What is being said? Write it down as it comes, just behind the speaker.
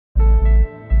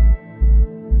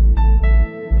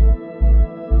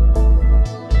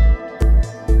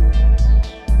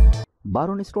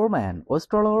Braun Strowman,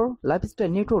 Australia, lifestyle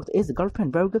net worth is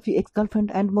girlfriend, biography, ex-girlfriend,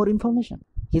 and more information.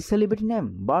 His celebrity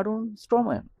name, Braun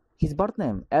Strowman. His birth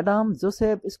name, Adam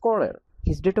Joseph Scherr.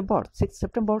 His date of birth, 6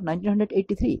 September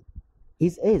 1983.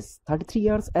 His age, 33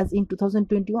 years as in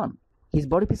 2021. His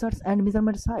body features and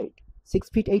measurement height, 6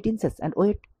 feet 8 inches and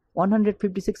weight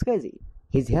 156 kg.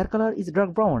 His hair color is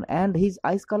dark brown and his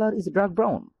eyes color is dark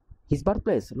brown. His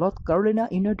birthplace, North Carolina,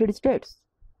 United States.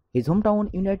 His hometown,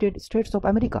 United States of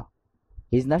America.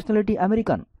 His nationality,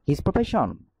 American. His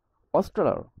profession,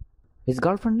 Australia. His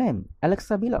girlfriend name,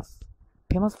 Alexa Bliss.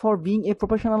 Famous for being a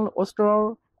professional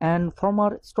wrestler and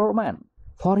former strongman.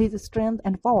 For his strength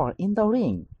and power in the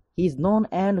ring, he is known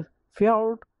and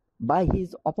feared by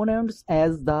his opponents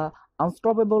as the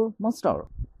unstoppable monster.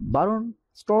 Braun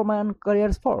Strowman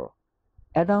careers for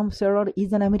Adam Scherr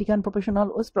is an American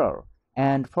professional wrestler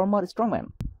and former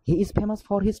strongman. He is famous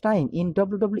for his time in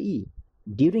WWE.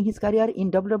 During his career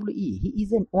in WWE, he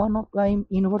is a one-time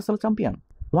Universal Champion,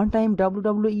 one-time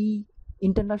WWE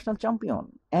International Champion,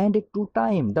 and a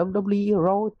two-time WWE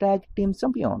Raw Tag Team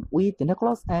Champion with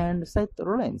Nicholas and Seth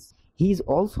Rollins. He is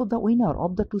also the winner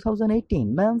of the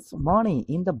 2018 Men's Money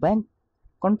in the Bank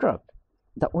contract,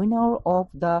 the winner of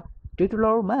the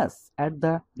titular match at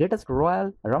the Greatest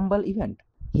Royal Rumble event.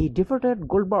 He defeated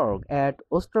Goldberg at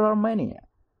WrestleMania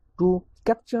to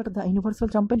capture the Universal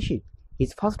Championship,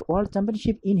 his first world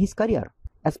championship in his career.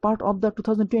 As part of the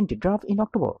 2020 draft in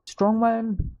October,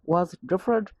 Strongman was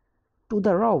drafted to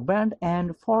the Raw brand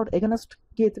and fought against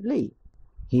Keith Lee.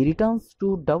 He returns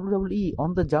to WWE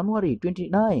on the January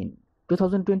 29,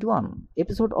 2021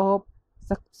 episode of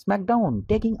SmackDown,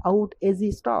 taking out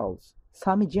AJ Styles,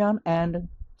 Sami Zayn, and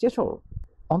Scherr.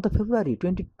 On the February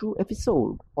 22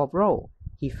 episode of Raw,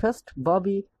 he faced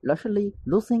Bobby Lashley,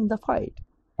 losing the fight.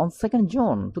 On 2nd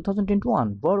June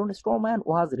 2021, Braun Strowman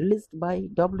was released by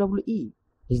WWE.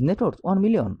 His net worth $1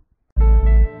 million.